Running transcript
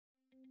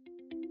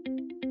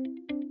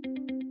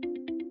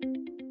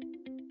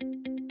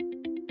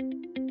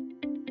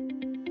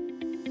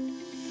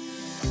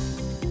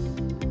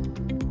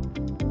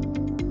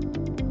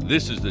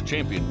This is the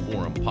Champion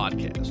Forum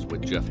podcast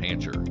with Jeff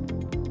Hancher,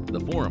 the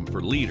forum for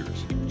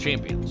leaders,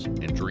 champions,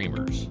 and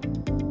dreamers.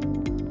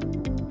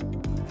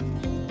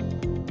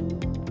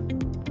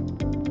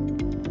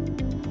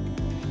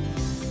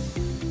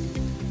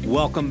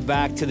 Welcome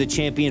back to the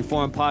Champion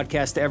Forum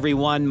podcast,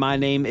 everyone. My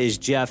name is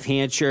Jeff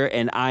Hancher,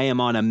 and I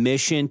am on a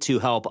mission to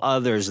help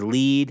others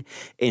lead,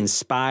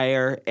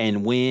 inspire,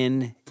 and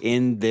win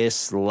in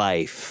this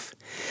life.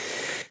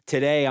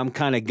 Today, I'm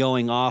kind of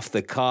going off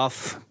the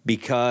cuff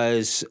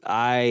because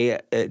I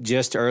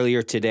just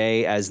earlier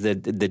today, as the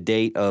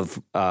date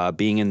of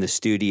being in the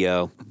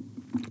studio,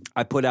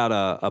 I put out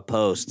a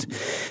post.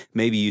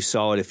 Maybe you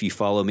saw it if you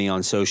follow me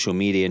on social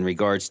media in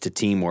regards to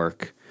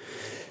teamwork,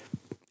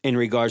 in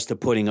regards to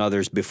putting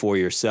others before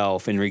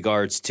yourself, in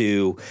regards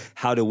to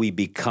how do we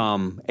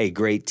become a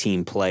great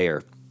team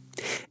player.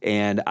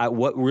 And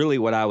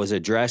what I was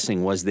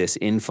addressing was this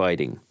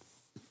infighting.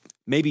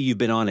 Maybe you've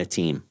been on a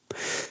team.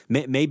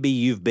 Maybe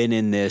you've been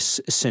in this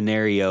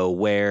scenario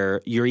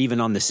where you're even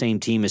on the same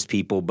team as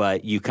people,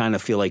 but you kind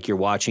of feel like you're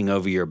watching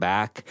over your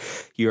back.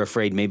 You're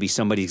afraid maybe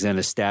somebody's going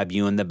to stab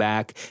you in the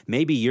back.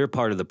 Maybe you're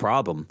part of the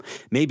problem.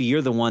 Maybe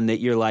you're the one that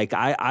you're like,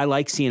 I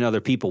like seeing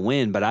other people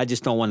win, but I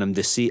just don't want them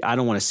to see. I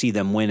don't want to see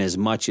them win as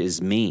much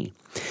as me.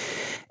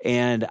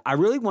 And I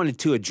really wanted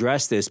to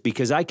address this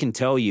because I can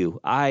tell you,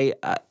 I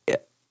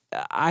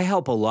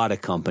help a lot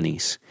of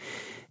companies.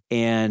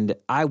 And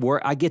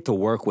I get to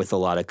work with a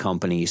lot of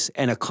companies.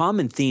 And a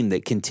common theme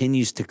that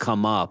continues to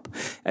come up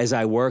as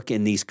I work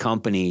in these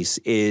companies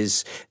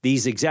is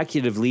these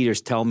executive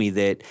leaders tell me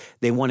that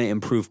they want to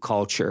improve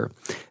culture.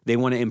 They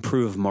want to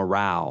improve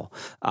morale.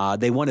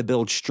 They want to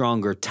build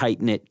stronger,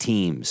 tight-knit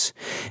teams.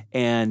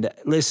 And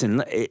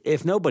listen,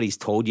 if nobody's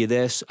told you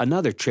this,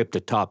 another trip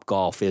to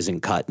Topgolf isn't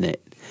cutting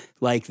it.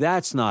 Like,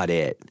 that's not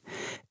it.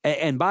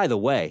 And by the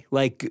way,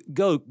 like,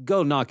 go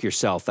knock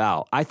yourself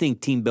out. I think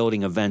team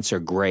building events are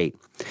great.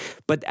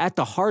 But at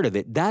the heart of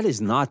it, that is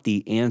not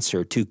the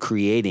answer to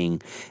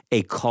creating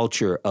a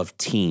culture of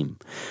team.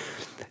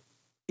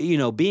 You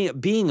know,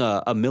 being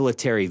a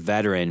military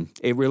veteran,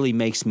 it really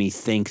makes me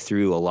think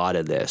through a lot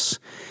of this.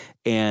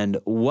 And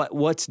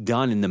what's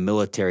done in the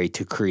military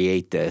to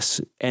create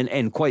this, and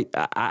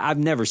I've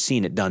never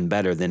seen it done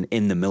better than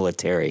in the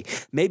military.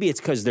 Maybe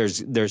it's because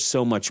there's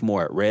so much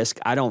more at risk.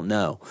 I don't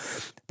know.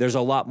 There's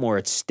a lot more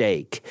at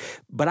stake.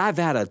 But I've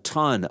had a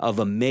ton of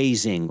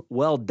amazing,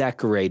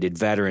 well-decorated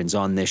veterans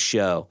on this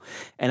show.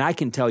 And I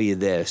can tell you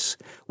this,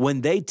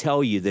 when they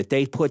tell you that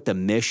they put the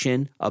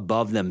mission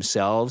above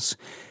themselves,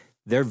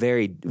 they're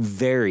very,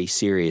 very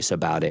serious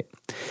about it.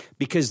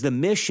 Because the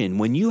mission,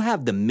 when you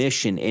have the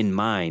mission in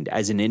mind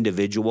as an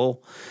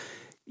individual,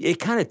 it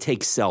kind of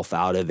takes self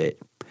out of it.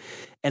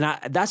 And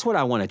that's what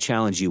I want to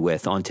challenge you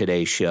with on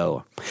today's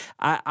show.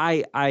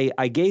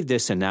 I gave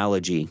this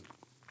analogy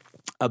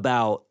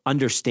about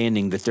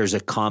understanding that there's a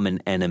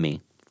common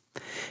enemy.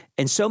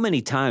 And so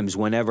many times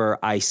whenever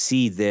I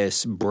see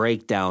this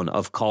breakdown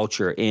of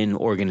culture in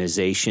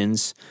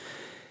organizations,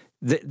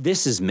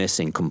 this is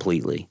missing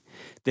completely.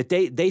 That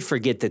they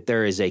forget that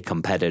there is a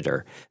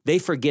competitor. They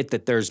forget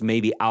that there's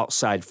maybe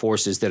outside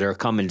forces that are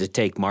coming to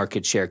take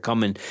market share,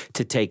 coming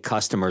to take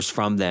customers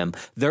from them.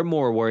 They're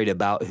more worried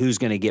about who's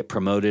going to get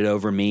promoted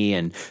over me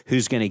and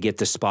who's going to get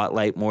the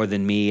spotlight more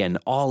than me and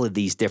all of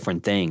these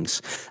different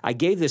things. I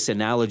gave this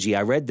analogy.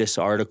 I read this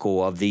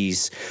article of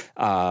these,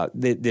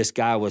 this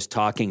guy was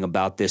talking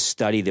about this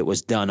study that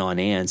was done on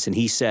ants, and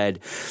he said,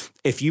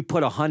 if you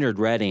put 100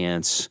 red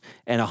ants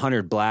and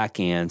 100 black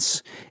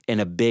ants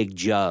in a big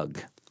jug,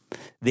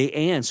 the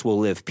ants will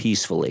live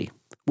peacefully,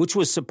 which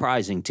was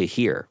surprising to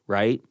hear,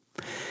 right?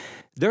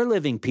 They're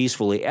living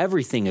peacefully.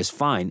 Everything is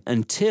fine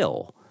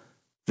until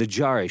the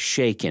jar is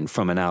shaken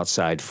from an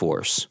outside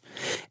force.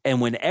 And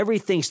when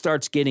everything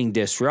starts getting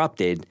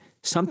disrupted,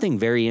 something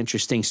very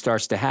interesting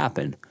starts to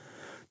happen.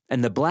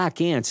 And the black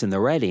ants and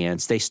the red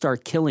ants, they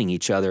start killing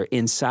each other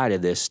inside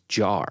of this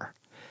jar.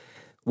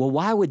 Well,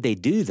 why would they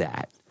do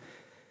that?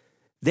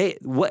 They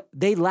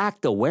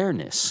lacked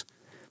awareness.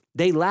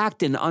 They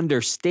lacked an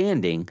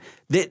understanding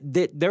that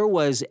there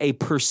was a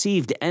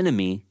perceived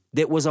enemy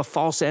that was a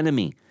false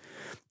enemy,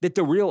 that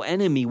the real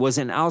enemy was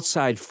an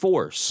outside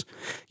force.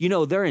 You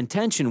know, their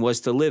intention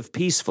was to live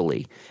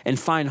peacefully and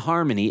find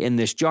harmony in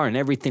this jar, and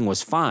everything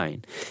was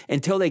fine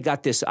until they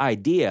got this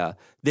idea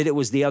that it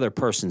was the other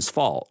person's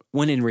fault,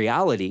 when in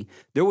reality,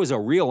 there was a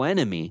real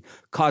enemy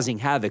causing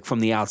havoc from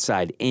the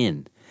outside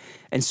in.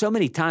 And so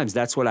many times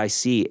that's what I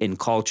see in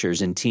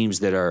cultures and teams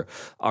that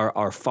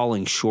are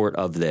falling short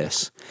of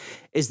this,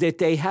 is that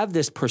they have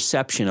this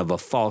perception of a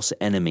false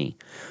enemy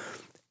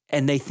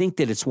and they think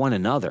that it's one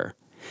another.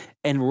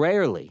 And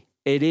rarely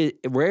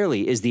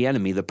is the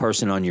enemy the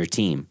person on your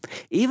team,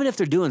 even if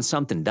they're doing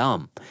something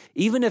dumb,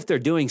 even if they're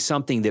doing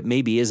something that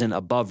maybe isn't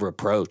above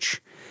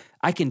reproach.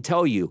 I can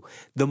tell you,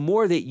 the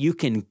more that you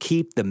can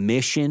keep the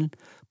mission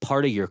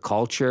part of your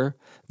culture,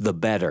 the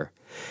better.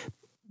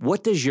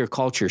 What does your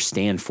culture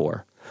stand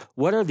for?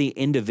 What are the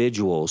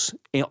individuals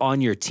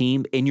on your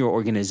team, in your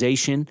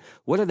organization?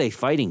 What are they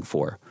fighting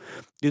for?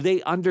 Do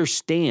they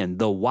understand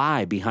the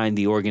why behind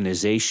the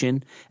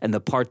organization and the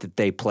part that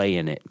they play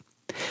in it?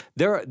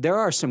 There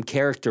are some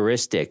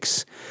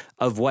characteristics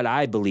of what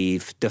I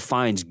believe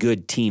defines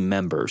good team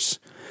members.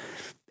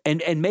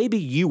 And maybe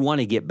you want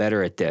to get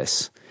better at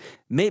this.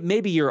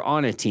 Maybe you're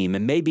on a team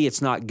and maybe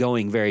it's not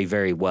going very,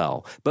 very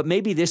well. But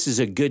maybe this is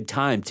a good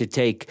time to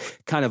take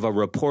kind of a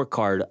report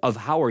card of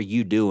how are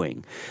you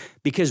doing?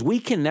 Because we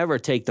can never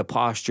take the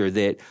posture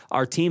that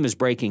our team is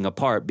breaking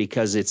apart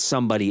because it's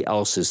somebody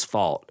else's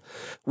fault.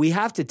 We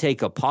have to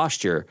take a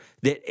posture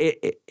that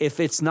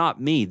if it's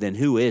not me, then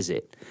who is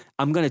it?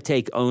 I'm going to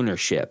take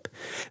ownership.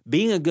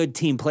 Being a good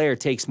team player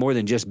takes more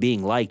than just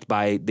being liked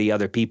by the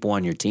other people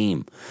on your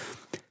team.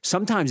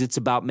 Sometimes it's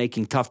about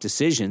making tough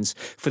decisions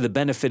for the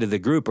benefit of the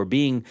group or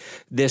being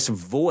this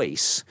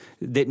voice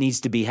that needs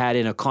to be had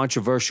in a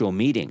controversial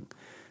meeting.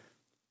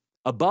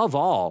 Above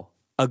all,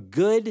 a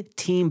good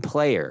team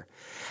player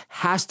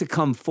has to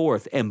come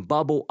forth and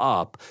bubble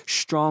up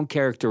strong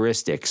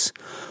characteristics,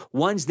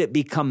 ones that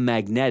become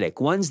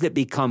magnetic, ones that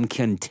become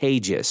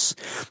contagious.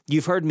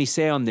 You've heard me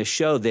say on this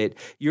show that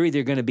you're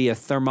either going to be a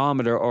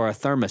thermometer or a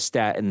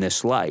thermostat in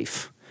this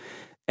life.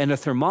 And a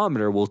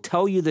thermometer will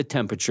tell you the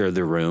temperature of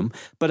the room,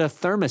 but a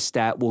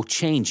thermostat will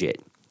change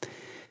it.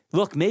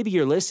 Look, maybe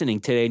you're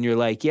listening today and you're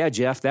like, yeah,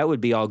 Jeff, that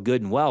would be all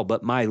good and well,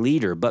 but my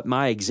leader, but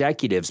my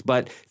executives,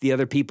 but the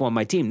other people on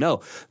my team.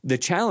 No, the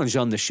challenge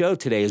on the show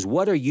today is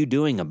what are you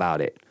doing about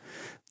it?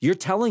 You're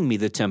telling me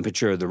the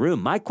temperature of the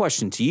room. My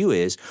question to you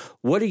is,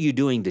 what are you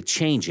doing to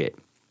change it?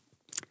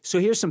 So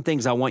here's some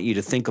things I want you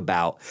to think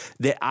about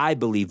that I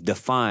believe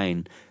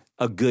define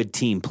a good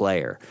team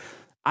player.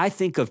 I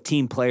think of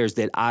team players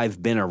that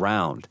I've been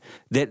around,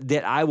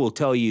 that I will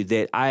tell you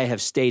that I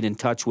have stayed in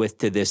touch with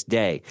to this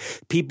day,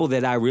 people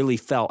that I really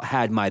felt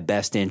had my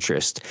best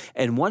interest.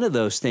 And one of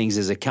those things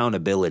is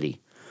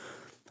accountability.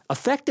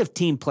 Effective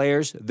team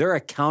players, they're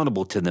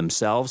accountable to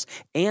themselves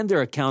and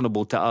they're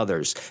accountable to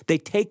others. They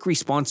take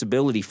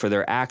responsibility for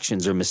their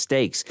actions or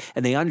mistakes,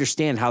 and they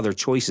understand how their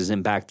choices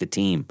impact the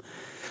team.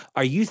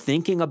 Are you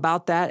thinking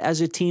about that as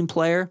a team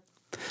player?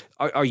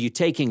 Are you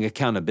taking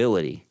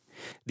accountability?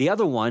 The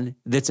other one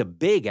that's a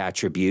big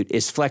attribute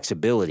is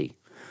flexibility.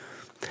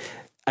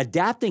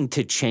 Adapting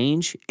to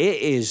change, it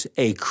is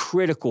a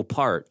critical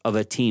part of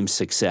a team's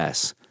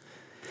success.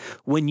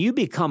 When you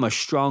become a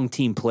strong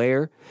team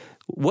player,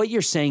 what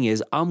you're saying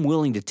is, I'm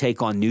willing to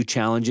take on new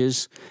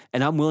challenges,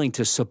 and I'm willing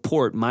to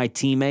support my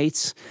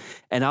teammates,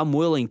 and I'm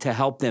willing to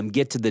help them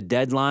get to the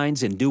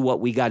deadlines and do what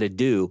we got to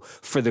do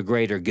for the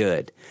greater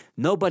good.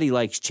 Nobody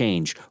likes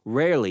change.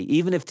 Rarely,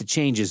 even if the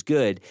change is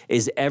good,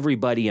 is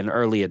everybody an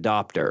early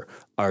adopter.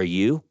 Are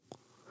you?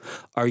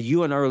 Are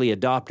you an early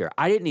adopter?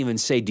 I didn't even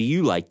say, do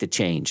you like the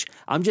change?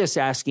 I'm just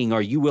asking,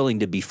 are you willing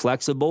to be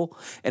flexible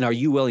and are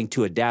you willing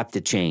to adapt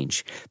to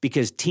change?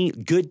 Because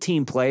good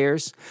team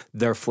players,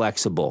 they're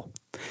flexible.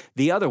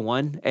 The other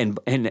one,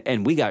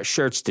 and we got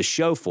shirts to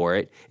show for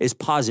it, is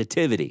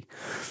positivity.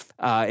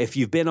 If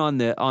you've been on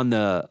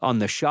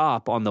the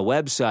shop, on the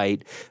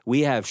website,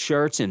 we have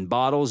shirts and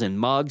bottles and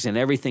mugs and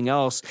everything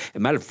else. As a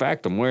matter of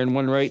fact, I'm wearing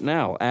one right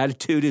now.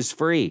 Attitude is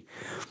free.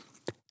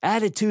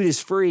 Attitude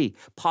is free.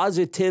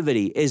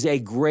 Positivity is a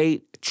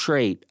great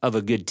trait of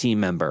a good team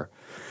member.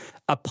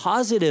 A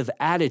positive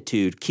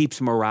attitude keeps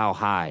morale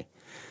high.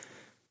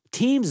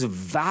 Teams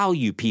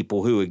value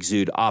people who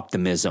exude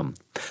optimism.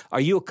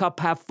 Are you a cup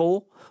half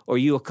full or are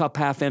you a cup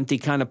half empty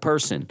kind of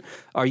person?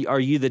 Are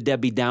you the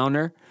Debbie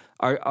Downer?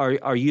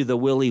 Are you the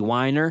Willie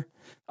Whiner?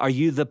 Are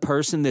you the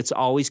person that's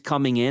always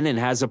coming in and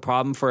has a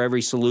problem for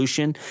every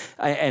solution?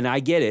 And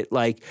I get it.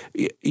 Like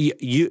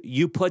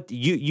you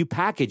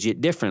package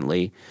it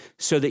differently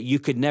so that you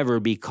could never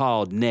be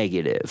called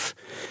negative.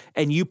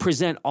 And you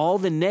present all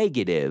the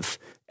negative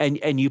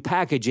and you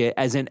package it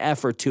as an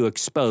effort to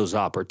expose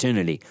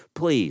opportunity.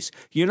 Please,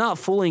 you're not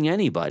fooling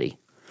anybody.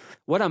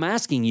 What I'm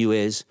asking you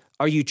is,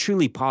 are you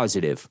truly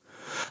positive?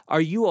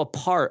 Are you a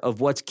part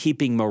of what's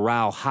keeping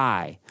morale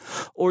high?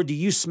 Or do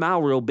you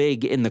smile real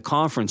big in the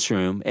conference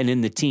room and in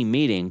the team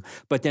meeting,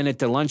 but then at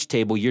the lunch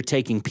table, you're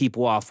taking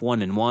people off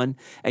one and one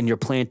and you're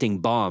planting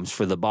bombs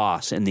for the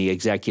boss and the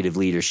executive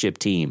leadership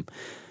team?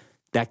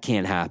 That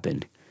can't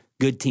happen.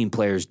 Good team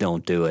players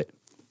don't do it.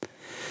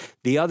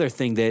 The other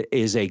thing that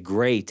is a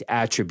great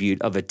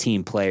attribute of a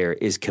team player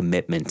is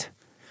commitment.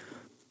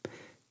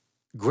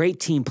 Great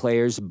team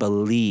players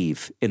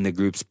believe in the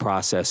group's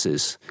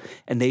processes,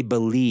 and they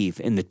believe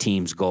in the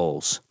team's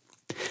goals.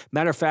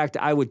 Matter of fact,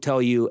 I would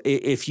tell you,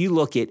 if you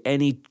look at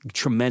any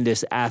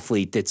tremendous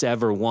athlete that's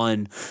ever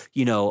won,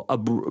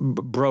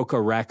 broke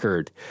a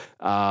record,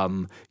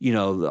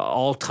 the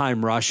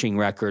all-time rushing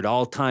record,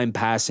 all-time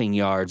passing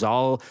yards,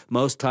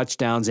 most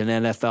touchdowns in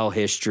NFL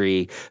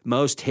history,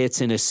 most hits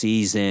in a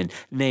season,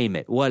 name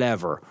it,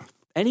 whatever.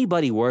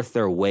 Anybody worth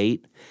their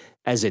weight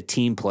as a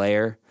team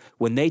player,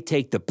 when they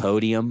take the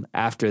podium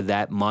after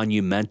that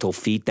monumental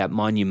feat, that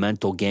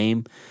monumental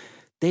game,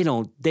 they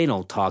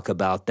don't talk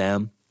about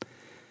them.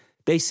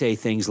 They say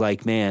things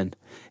like, man,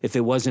 if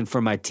it wasn't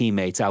for my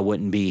teammates, I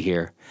wouldn't be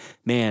here.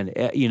 Man,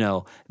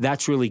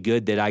 that's really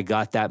good that I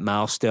got that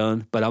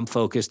milestone, but I'm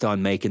focused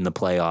on making the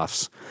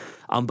playoffs.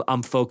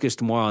 I'm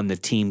focused more on the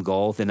team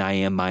goal than I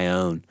am my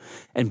own.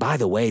 And by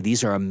the way,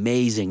 these are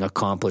amazing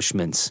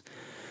accomplishments.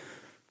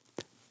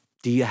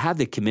 Do you have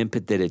the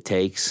commitment that it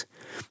takes?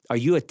 Are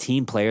you a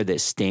team player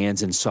that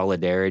stands in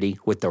solidarity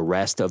with the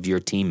rest of your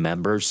team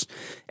members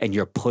and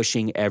you're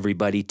pushing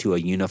everybody to a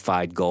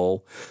unified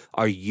goal?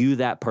 Are you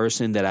that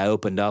person that I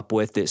opened up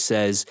with that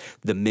says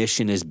the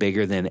mission is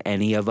bigger than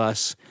any of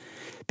us?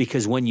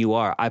 Because when you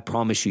are, I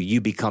promise you,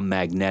 you become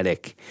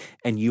magnetic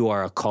and you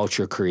are a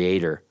culture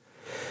creator.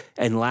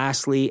 And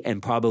lastly,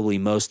 and probably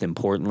most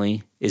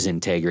importantly, is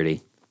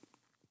integrity.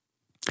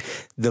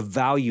 The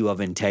value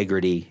of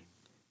integrity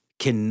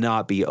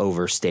cannot be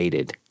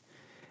overstated.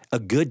 A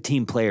good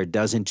team player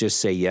doesn't just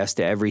say yes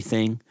to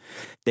everything.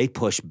 They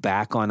push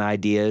back on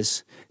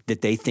ideas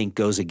that they think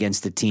goes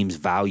against the team's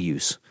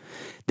values.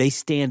 They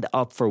stand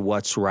up for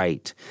what's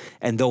right,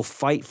 and they'll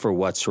fight for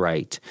what's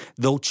right.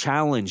 They'll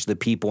challenge the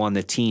people on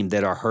the team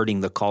that are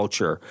hurting the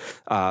culture,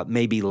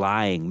 maybe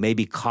lying,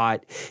 maybe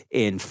caught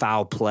in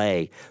foul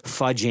play,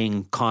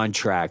 fudging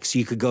contracts.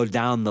 You could go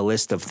down the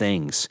list of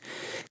things.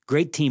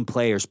 Great team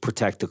players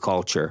protect the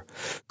culture.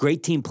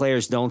 Great team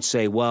players don't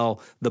say,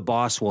 well, the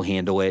boss will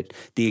handle it,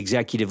 the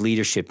executive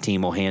leadership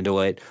team will handle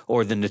it,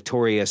 or the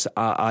notorious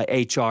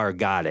HR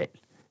got it.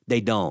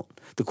 They don't.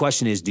 The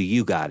question is, do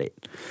you got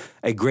it?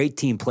 A great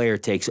team player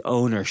takes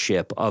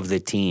ownership of the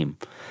team.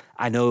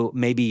 I know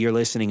maybe you're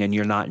listening and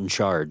you're not in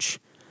charge.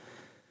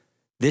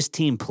 This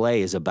team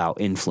play is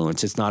about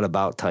influence. It's not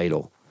about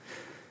title.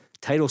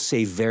 Titles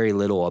say very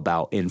little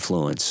about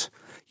influence.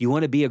 You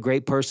want to be a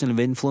great person of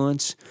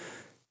influence?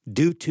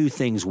 Do two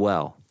things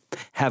well.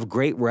 Have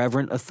great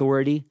reverent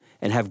authority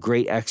and have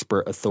great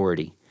expert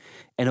authority.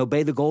 And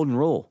obey the golden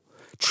rule.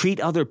 Treat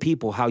other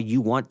people how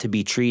you want to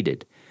be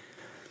treated.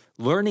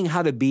 Learning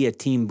how to be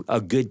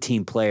a good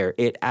team player,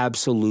 it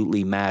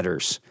absolutely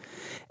matters.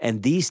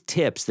 And these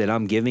tips that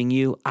I'm giving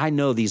you, I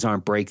know these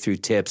aren't breakthrough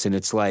tips, and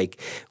it's like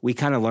we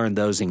kind of learned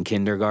those in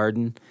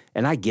kindergarten,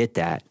 and I get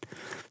that.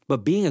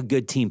 But being a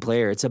good team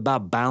player, it's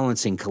about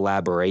balancing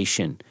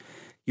collaboration.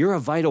 You're a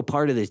vital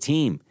part of the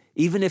team,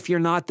 even if you're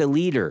not the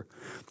leader.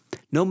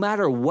 No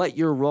matter what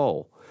your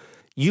role,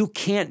 you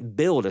can't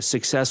build a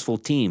successful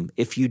team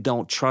if you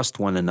don't trust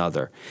one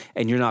another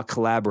and you're not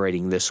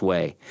collaborating this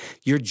way.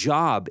 Your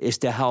job is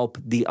to help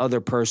the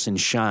other person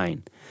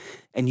shine.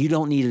 And you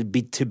don't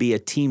need to be a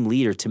team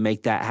leader to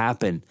make that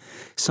happen.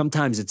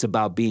 Sometimes it's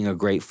about being a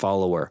great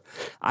follower.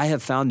 I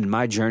have found in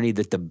my journey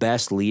that the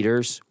best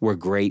leaders were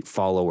great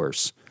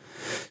followers.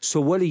 So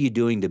what are you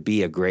doing to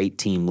be a great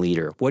team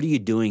leader? What are you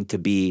doing to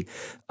be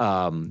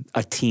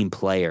a team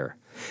player?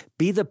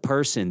 Be the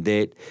person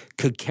that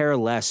could care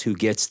less who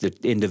gets the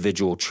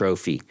individual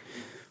trophy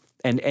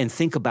and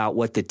think about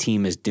what the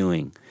team is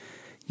doing.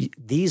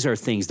 These are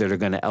things that are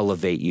going to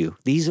elevate you.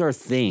 These are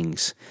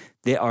things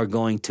that are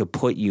going to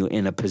put you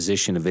in a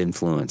position of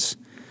influence.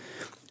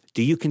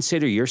 Do you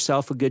consider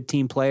yourself a good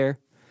team player?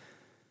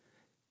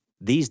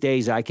 These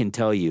days, I can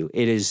tell you,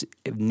 it is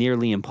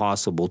nearly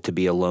impossible to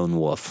be a lone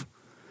wolf.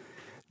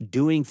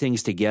 Doing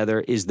things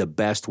together is the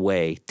best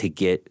way to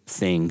get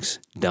things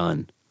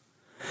done.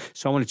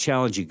 So I want to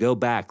challenge you, go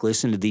back,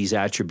 listen to these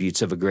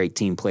attributes of a great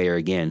team player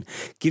again.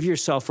 Give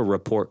yourself a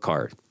report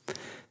card.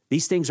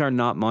 These things are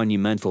not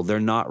monumental. They're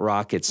not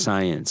rocket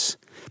science.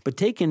 But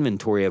take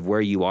inventory of where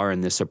you are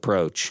in this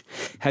approach.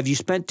 Have you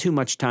spent too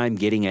much time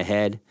getting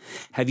ahead?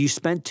 Have you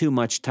spent too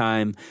much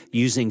time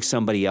using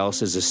somebody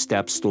else as a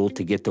step stool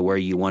to get to where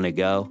you want to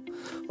go?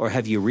 Or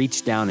have you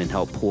reached down and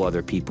helped pull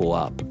other people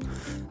up?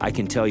 I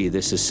can tell you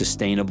this is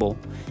sustainable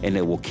and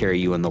it will carry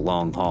you in the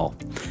long haul.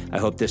 I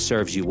hope this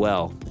serves you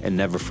well, and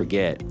never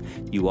forget,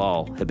 you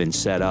all have been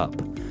set up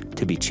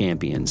to be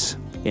champions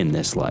in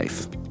this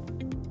life.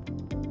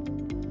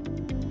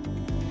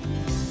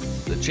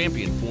 The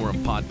Champion Forum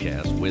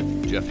Podcast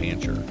with Jeff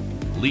Hancher.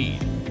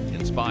 Lead,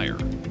 inspire,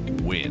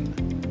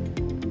 win.